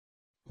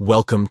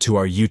Welcome to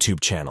our YouTube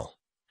channel.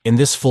 In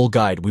this full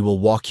guide, we will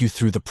walk you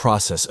through the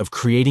process of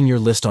creating your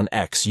list on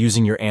X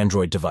using your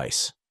Android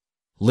device.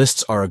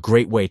 Lists are a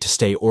great way to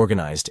stay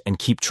organized and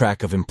keep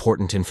track of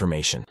important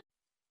information.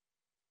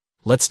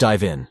 Let's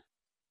dive in.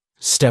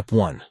 Step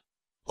 1.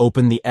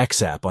 Open the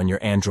X app on your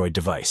Android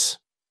device.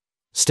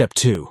 Step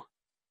 2.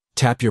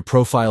 Tap your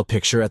profile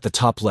picture at the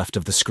top left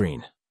of the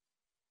screen.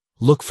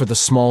 Look for the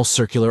small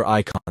circular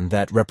icon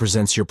that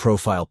represents your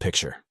profile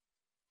picture.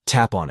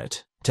 Tap on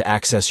it to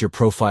access your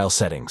profile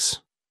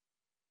settings.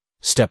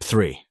 Step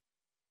 3.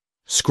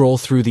 Scroll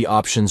through the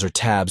options or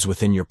tabs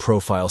within your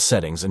profile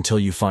settings until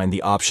you find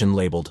the option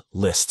labeled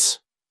Lists.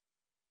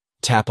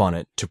 Tap on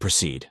it to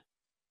proceed.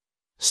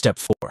 Step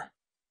 4.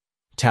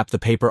 Tap the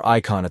paper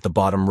icon at the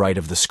bottom right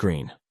of the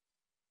screen.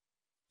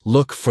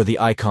 Look for the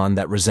icon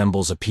that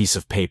resembles a piece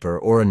of paper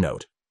or a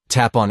note.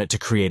 Tap on it to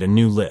create a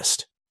new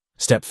list.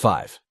 Step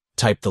 5.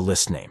 Type the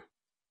list name.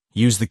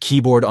 Use the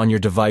keyboard on your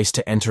device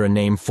to enter a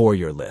name for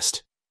your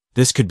list.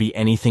 This could be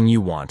anything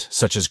you want,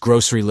 such as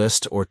grocery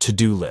list or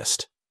to-do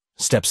list.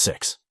 Step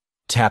 6.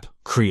 Tap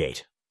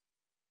Create.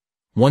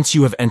 Once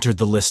you have entered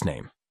the list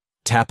name,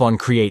 tap on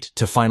Create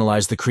to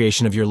finalize the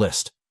creation of your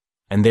list.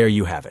 And there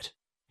you have it.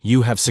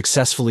 You have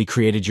successfully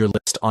created your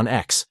list on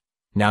X.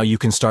 Now you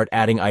can start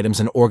adding items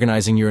and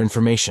organizing your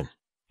information.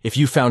 If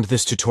you found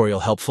this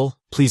tutorial helpful,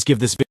 please give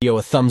this video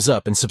a thumbs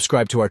up and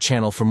subscribe to our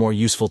channel for more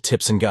useful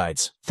tips and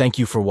guides. Thank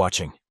you for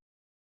watching.